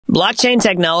Blockchain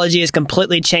technology is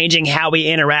completely changing how we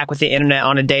interact with the internet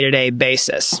on a day-to-day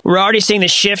basis. We're already seeing the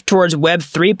shift towards Web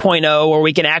 3.0, where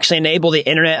we can actually enable the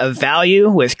internet of value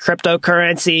with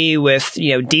cryptocurrency, with,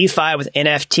 DeFi, with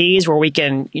NFTs, where we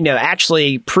can,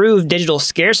 actually prove digital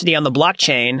scarcity on the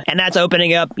blockchain. And that's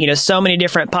opening up, so many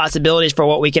different possibilities for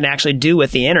what we can actually do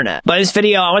with the internet. But in this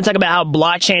video, I want to talk about how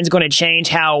blockchain is going to change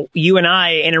how you and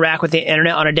I interact with the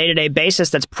internet on a day-to-day basis.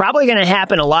 That's probably going to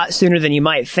happen a lot sooner than you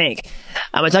might think.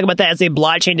 I'm going to talk about that as a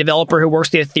blockchain developer who works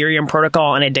the Ethereum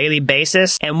protocol on a daily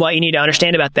basis and what you need to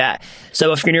understand about that.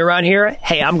 So if you're new around here,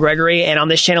 hey, I'm Gregory, and on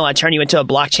this channel, I turn you into a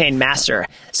blockchain master.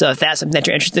 So if that's something that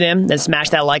you're interested in, then smash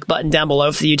that like button down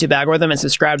below for the YouTube algorithm and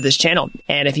subscribe to this channel.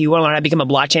 And if you want to learn how to become a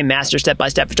blockchain master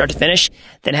step-by-step from start to finish,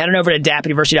 then head on over to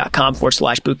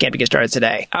dappuniversity.com/bootcamp to get started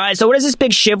today. All right, so what is this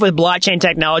big shift with blockchain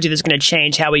technology that's going to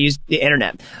change how we use the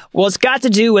internet? Well, it's got to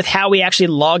do with how we actually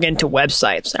log into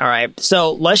websites. All right,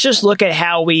 so let's just look at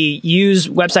how we use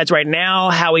websites right now,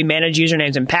 how we manage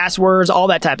usernames and passwords, all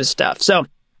that type of stuff. So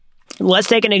let's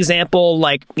take an example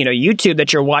like, YouTube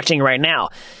that you're watching right now.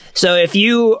 So if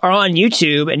you are on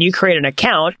YouTube and you create an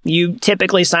account, you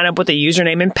typically sign up with a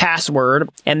username and password,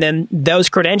 and then those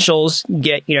credentials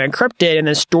get, encrypted and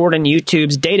then stored in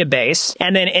YouTube's database.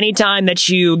 And then anytime that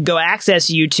you go access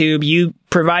YouTube, you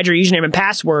provide your username and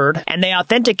password, and they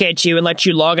authenticate you and let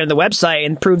you log into the website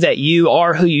and prove that you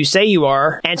are who you say you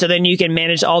are. And so then you can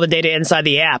manage all the data inside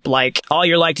the app, like all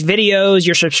your liked videos,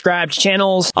 your subscribed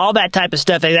channels, all that type of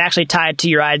stuff is actually tied to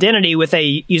your identity with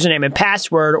a username and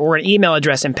password or an email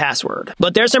address and password.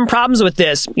 But there's some problems with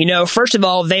this. First of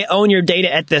all, they own your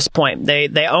data at this point. They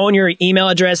own your email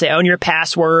address, they own your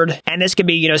password, and this could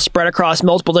be, spread across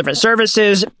multiple different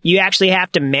services. You actually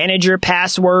have to manage your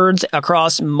passwords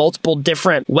across multiple different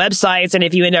websites, and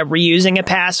if you end up reusing a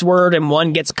password and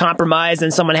one gets compromised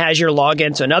and someone has your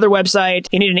login to another website,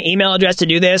 you need an email address to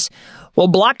do this. Well,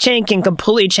 blockchain can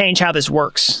completely change how this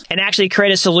works and actually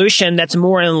create a solution that's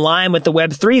more in line with the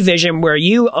Web3 vision, where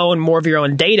you own more of your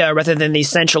own data rather than these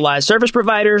centralized service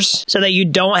providers, so that you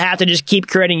don't have to just keep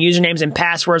creating usernames and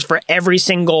passwords for every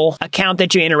single account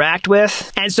that you interact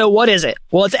with. And so what is it?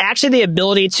 Well, it's actually the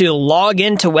ability to log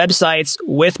into websites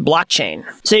with blockchain.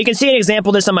 So you can see an example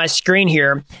of this on my screen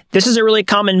here. This is a really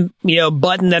common,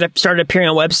 button that started appearing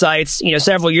on websites,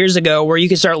 several years ago, where you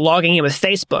can start logging in with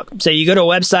Facebook. So you go to a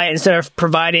website, instead of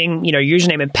providing,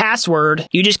 username and password,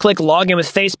 you just click login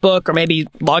with Facebook, or maybe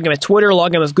login with Twitter,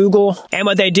 login with Google. And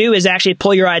what they do is actually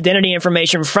pull your identity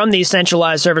information from these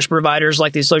centralized service providers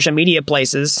like these social media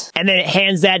places, and then it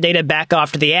hands that data back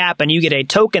off to the app, and you get a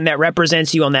token that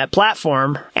represents you on that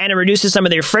platform, and it reduces some of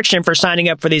their friction for signing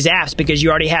up for these apps because you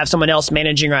already have someone else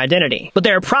managing your identity. But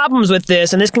there are problems with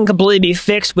this, and this can completely be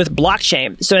fixed with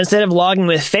blockchain. So instead of logging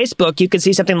with Facebook, you could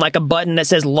see something like a button that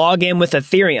says log in with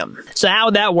Ethereum. So how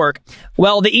would that work?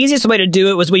 Well, the easiest way to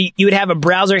do it was you would have a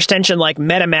browser extension like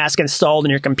MetaMask installed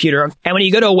in your computer. And when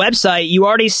you go to a website, you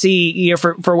already see,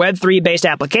 for Web3 based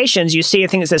applications, you see a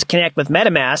thing that says connect with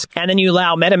MetaMask, and then you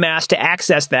allow MetaMask to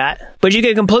access that. But you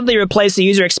could completely replace the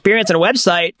user experience on a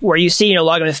website where you see,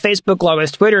 log in with Facebook, log in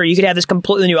with Twitter. You could have this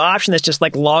completely new option that's just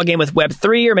like log in with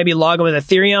Web3, or maybe log in with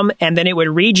Ethereum, and then it would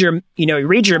read your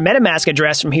MetaMask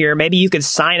address from here. Maybe you could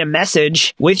sign a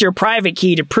message with your private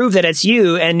key to prove that it's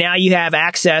you, and now you have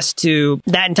access to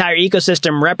that entire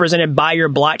ecosystem represented by your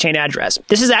blockchain address.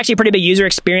 This is actually a pretty big user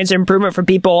experience improvement for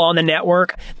people on the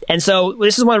network. And so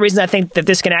this is one of the reasons I think that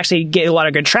this can actually get a lot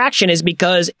of good traction, is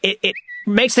because it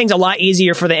makes things a lot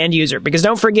easier for the end user. Because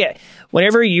don't forget,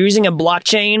 whenever you're using a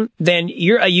blockchain, then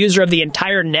you're a user of the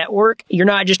entire network. You're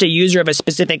not just a user of a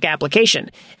specific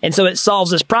application. And so it solves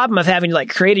this problem of having to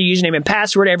create a username and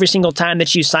password every single time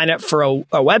that you sign up for a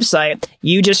website.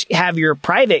 You just have your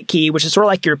private key, which is sort of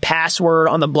like your password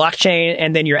on the blockchain,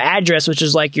 and then your address, which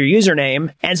is like your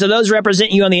username. And so those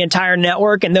represent you on the entire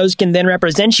network, and those can then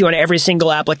represent you on every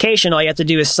single application. All you have to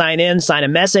do is sign in, sign a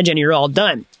message, and you're all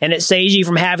done. And it saves you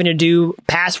from having to do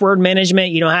password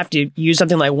management. You don't have to use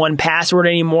something like 1Password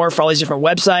anymore for all these different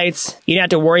websites. You don't have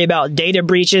to worry about data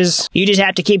breaches. You just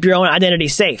have to keep your own identity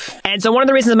safe. And so one of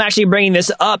the reasons I'm actually bringing this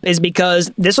up is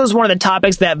because this was one of the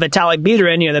topics that Vitalik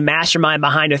Buterin, the mastermind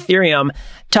behind Ethereum,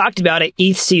 talked about at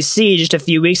ETHCC just a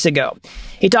few weeks ago.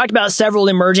 He talked about several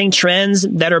emerging trends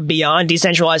that are beyond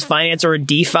decentralized finance, or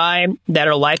DeFi, that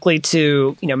are likely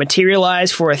to,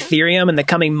 materialize for Ethereum in the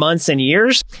coming months and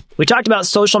years. We talked about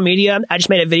social media. I just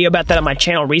made a video about that on my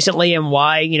channel recently, and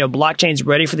why, blockchain's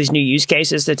ready for these new use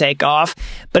cases to take off.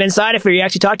 But inside of it, we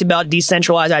actually talked about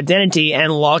decentralized identity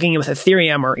and logging with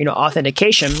Ethereum, or,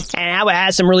 authentication, and how it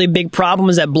has some really big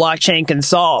problems that blockchain can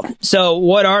solve. So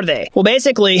what are they? Well,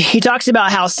 basically, he talks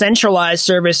about how centralized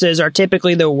services are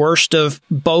typically the worst of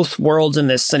both worlds in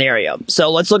this scenario.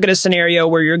 So let's look at a scenario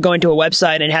where you're going to a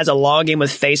website and it has a login with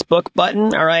Facebook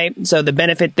button. All right. So the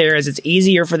benefit there is it's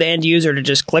easier for the end user to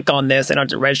just click on this. They don't have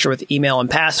to register with email and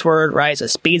password, right? So it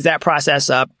speeds that process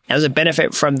up. There's a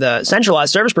benefit from the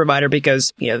centralized service provider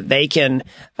because, they can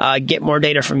get more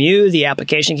data from you. The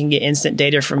application can get instant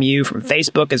data from you from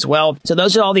Facebook as well. So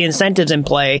those are all the incentives in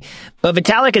play. But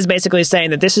Vitalik is basically saying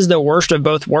that this is the worst of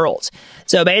both worlds.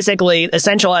 So basically, a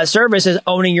centralized service is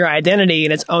owning your identity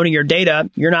and it's owning your data.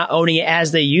 You're not owning it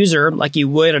as the user like you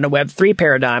would in a Web 3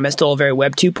 paradigm. It's still a very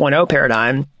Web 2.0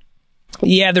 paradigm.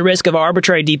 You have the risk of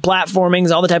arbitrary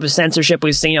deplatformings, all the type of censorship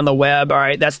we've seen on the web. All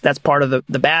right, that's part of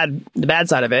the bad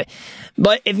side of it.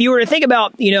 But if you were to think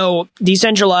about,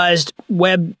 decentralized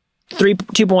Web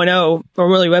 2.0 or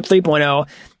really Web 3.0,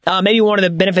 maybe one of the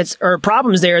benefits or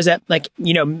problems there is that,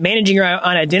 managing your own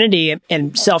identity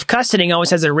and self-custodying always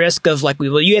has a risk of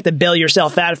you have to bail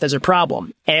yourself out if there's a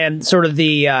problem. And sort of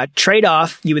the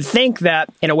trade-off, you would think that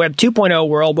in a Web 2.0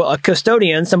 world, a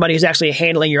custodian, somebody who's actually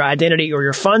handling your identity or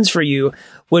your funds for you,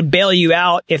 would bail you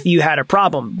out if you had a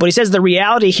problem. But he says the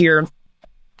reality here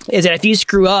is that if you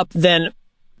screw up, then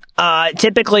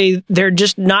typically they're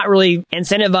just not really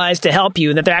incentivized to help you,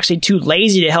 and that they're actually too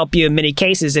lazy to help you in many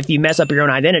cases if you mess up your own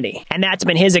identity. And that's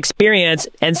been his experience.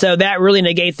 And so that really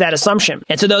negates that assumption.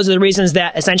 And so those are the reasons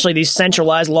that essentially these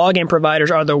centralized login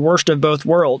providers are the worst of both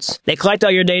worlds. They collect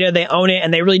all your data, they own it,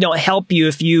 and they really don't help you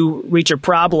if you reach a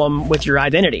problem with your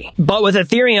identity. But with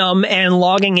Ethereum and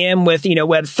logging in with,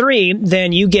 Web 3,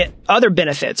 then you get other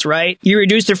benefits, right? You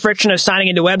reduce the friction of signing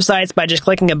into websites by just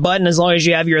clicking a button as long as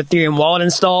you have your Ethereum wallet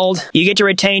installed. You get to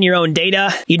retain your own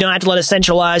data. You don't have to let a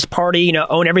centralized party,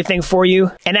 own everything for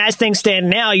you. And as things stand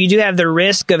now, you do have the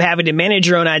risk of having to manage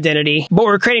your own identity, but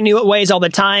we're creating new ways all the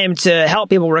time to help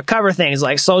people recover things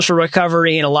like social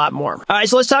recovery and a lot more. All right,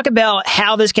 so let's talk about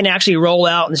how this can actually roll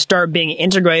out and start being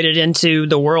integrated into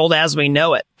the world as we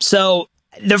know it. So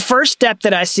the first step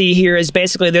that I see here is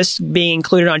basically this being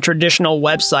included on traditional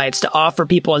websites to offer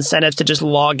people incentives to just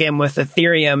log in with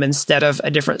Ethereum instead of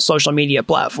a different social media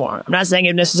platform. I'm not saying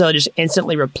it necessarily just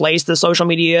instantly replace the social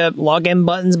media login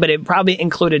buttons, but it probably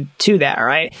included to that, all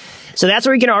right? So that's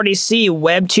where we can already see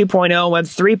Web 2.0 and Web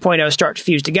 3.0 start to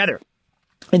fuse together.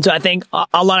 And so I think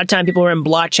a lot of time people who are in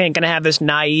blockchain kind of have this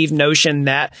naive notion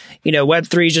that, Web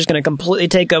 3 is just going to completely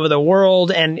take over the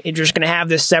world and you're just going to have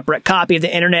this separate copy of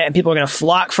the internet and people are going to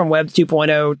flock from Web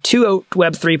 2.0 to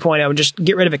Web 3.0 and just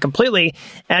get rid of it completely.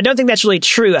 And I don't think that's really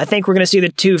true. I think we're going to see the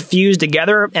two fuse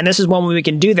together, and this is one way we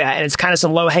can do that. And it's kind of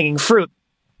some low-hanging fruit.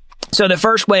 So the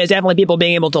first way is definitely people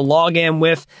being able to log in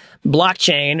with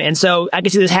blockchain. And so I can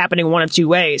see this happening one of two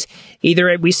ways.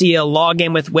 Either we see a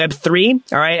login with Web3,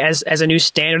 all right, as a new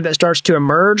standard that starts to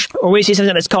emerge, or we see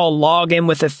something that's called login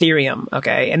with Ethereum,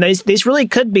 okay? And these really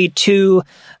could be two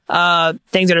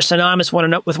things that are synonymous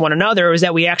with one another, is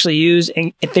that we actually use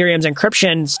Ethereum's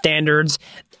encryption standards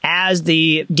as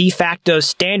the de facto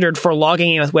standard for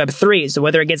logging in with Web3. So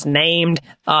whether it gets named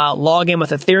login with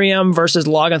Ethereum versus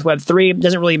login with Web3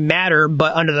 doesn't really matter,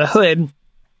 but under the hood,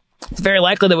 it's very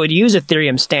likely that we'd use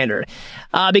Ethereum standard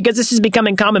because this is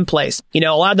becoming commonplace. A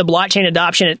lot of the blockchain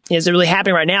adoption is really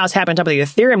happening right now. It's happening on top of the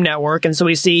Ethereum network. And so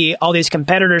we see all these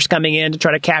competitors coming in to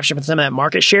try to capture some of that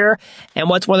market share. And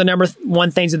what's one of the number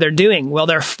one things that they're doing? Well,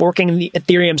 they're forking the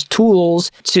Ethereum's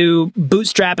tools to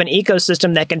bootstrap an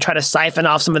ecosystem that can try to siphon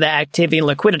off some of that activity and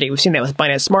liquidity. We've seen that with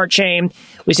Binance Smart Chain.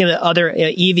 We've seen that other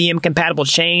EVM compatible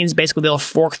chains. Basically, they'll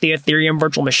fork the Ethereum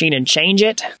virtual machine and change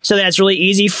it. So that's really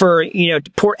easy for, to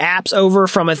port apps over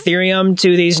from Ethereum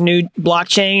to these new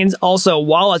blockchains. Also,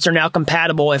 wallets are now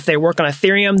compatible. If they work on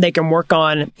Ethereum, they can work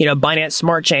on, Binance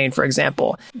Smart Chain, for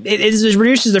example. It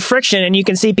reduces the friction, and you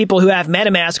can see people who have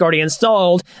MetaMask already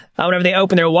installed. Whenever they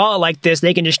open their wallet like this,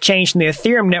 they can just change from the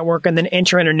Ethereum network and then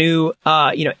enter in a new,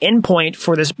 endpoint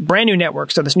for this brand new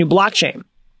network, so this new blockchain.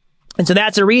 And so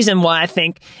that's a reason why I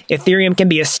think Ethereum can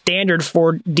be a standard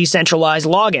for decentralized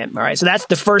login. All right. So that's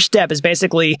the first step, is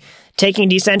basically taking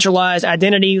decentralized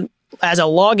identity as a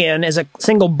login, as a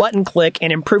single button click,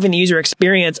 and improving the user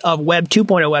experience of Web 2.0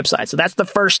 websites. So that's the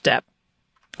first step.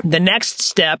 The next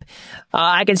step,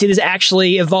 I can see this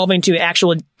actually evolving to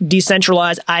actual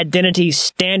decentralized identity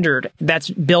standard that's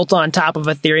built on top of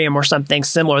Ethereum or something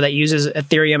similar that uses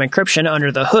Ethereum encryption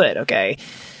under the hood. Okay.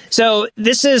 So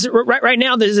this is right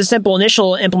now, there's a simple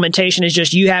initial implementation is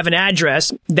just you have an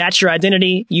address. That's your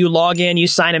identity. You log in, you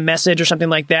sign a message or something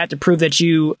like that to prove that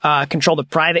you control the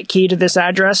private key to this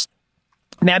address.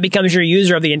 And that becomes your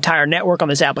user of the entire network on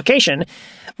this application.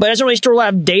 But it doesn't really store a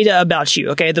lot of data about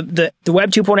you. Okay, the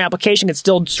Web 2.0 application can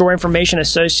still store information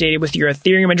associated with your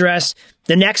Ethereum address.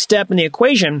 The next step in the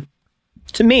equation,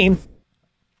 to me,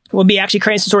 will be actually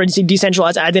creating some sort of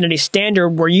decentralized identity standard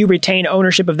where you retain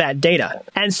ownership of that data.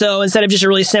 And so instead of just a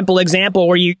really simple example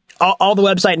where all the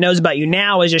website knows about you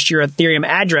now is just your Ethereum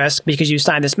address because you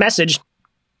signed this message,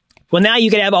 well, now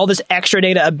you could have all this extra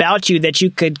data about you that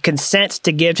you could consent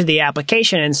to give to the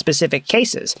application in specific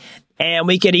cases. And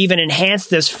we could even enhance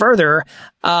this further,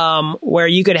 where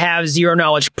you could have zero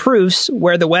knowledge proofs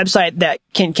where the website that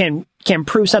can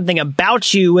prove something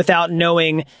about you without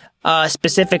knowing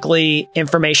specifically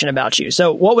information about you.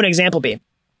 So what would an example be?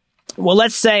 Well,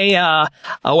 let's say a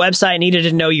website needed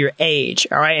to know your age,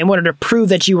 all right, and wanted to prove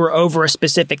that you were over a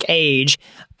specific age,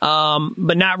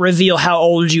 but not reveal how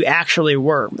old you actually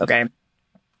were, okay?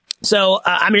 So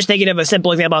I'm just thinking of a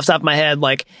simple example off the top of my head.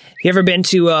 Like, have you ever been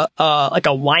to like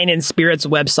a wine and spirits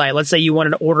website? Let's say you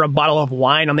wanted to order a bottle of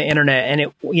wine on the internet,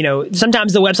 and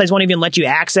sometimes the websites won't even let you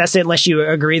access it unless you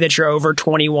agree that you're over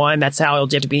 21. That's how it'll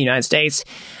have to be in the United States.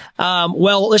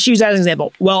 Well, let's use that as an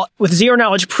example. Well, with zero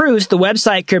knowledge proofs, the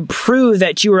website could prove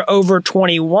that you were over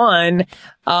 21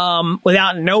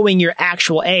 without knowing your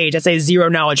actual age. That's a zero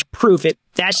knowledge proof.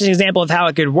 That's just an example of how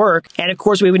it could work. And of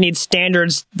course, we would need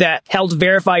standards that help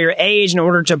verify your age in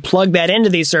order to plug that into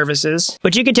these services.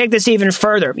 But you could take this even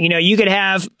further. You could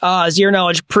have zero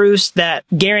knowledge proofs that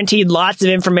guaranteed lots of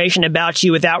information about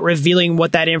you without revealing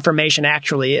what that information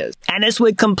actually is. And this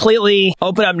would completely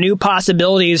open up new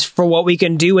possibilities for what we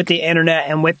can do with the internet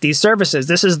and with these services.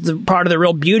 This is part of the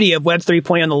real beauty of Web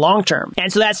 3.0 in the long term.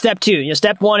 And so that's step 2.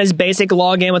 Step 1 is basic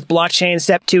login with blockchain.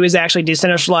 Step 2 is actually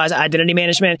decentralized identity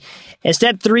management. And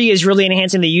step 3 is really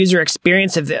enhancing the user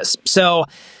experience of this. So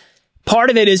part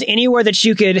of it is anywhere that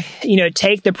you could,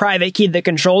 take the private key that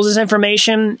controls this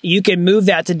information, you could move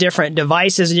that to different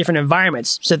devices and different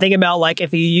environments. So think about like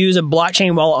if you use a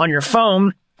blockchain wallet on your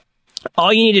phone,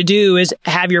 all you need to do is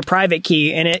have your private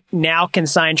key, and it now can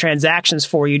sign transactions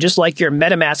for you, just like your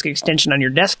MetaMask extension on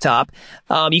your desktop.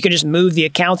 You can just move the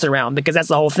accounts around because that's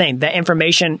the whole thing. That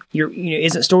information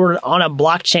isn't stored on a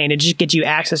blockchain. It just gets you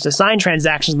access to sign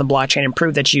transactions on the blockchain and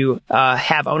prove that you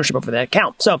have ownership over that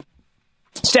account. So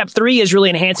step 3 is really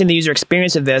enhancing the user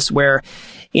experience of this, where,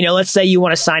 let's say you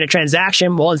want to sign a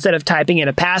transaction. Well, instead of typing in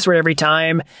a password every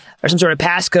time or some sort of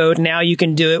passcode, now you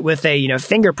can do it with a,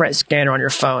 fingerprint scanner on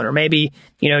your phone, or maybe,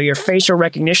 your facial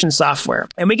recognition software.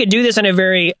 And we could do this in a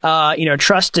very,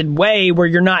 trusted way where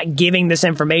you're not giving this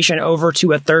information over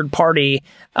to a third party,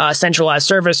 centralized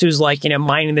service who's like,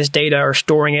 mining this data or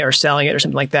storing it or selling it or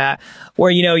something like that,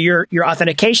 where, your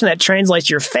authentication that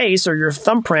translates your face or your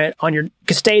thumbprint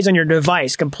stays on your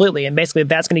device completely. And basically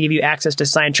that's going to give you access to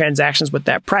sign transactions with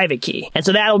that private key. And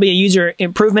so that'll be a user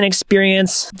improvement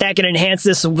experience that can enhance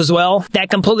this as well. That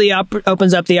completely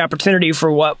opens up the opportunity for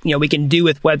what, we can do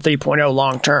with Web 3.0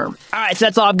 long term. All right, so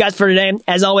that's all I've got for today.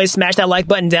 As always, smash that like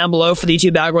button down below for the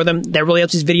YouTube algorithm. That really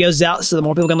helps these videos out so the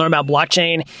more people can learn about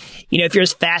blockchain. If you're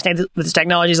as fascinated with this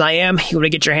technology as I am, you want to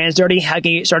get your hands dirty, how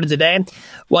can you get started today?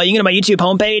 Well, you can go to my YouTube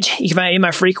homepage. You can find any of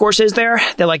my free courses there.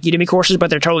 They're like Udemy courses, but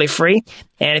they're totally free.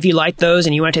 And if you like those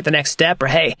and you want to take the next step, or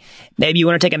hey, maybe you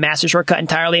want to take a master shortcut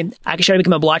entirely, I can show you how to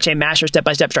become a blockchain master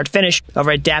step-by-step start to finish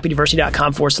over at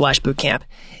dappuniversity.com/bootcamp.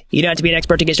 You don't have to be an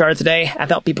expert to get started today. I've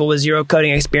helped people with zero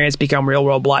coding experience become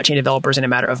real-world blockchain developers in a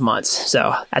matter of months.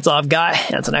 So that's all I've got.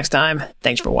 And until next time,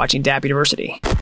 thanks for watching Dapp University.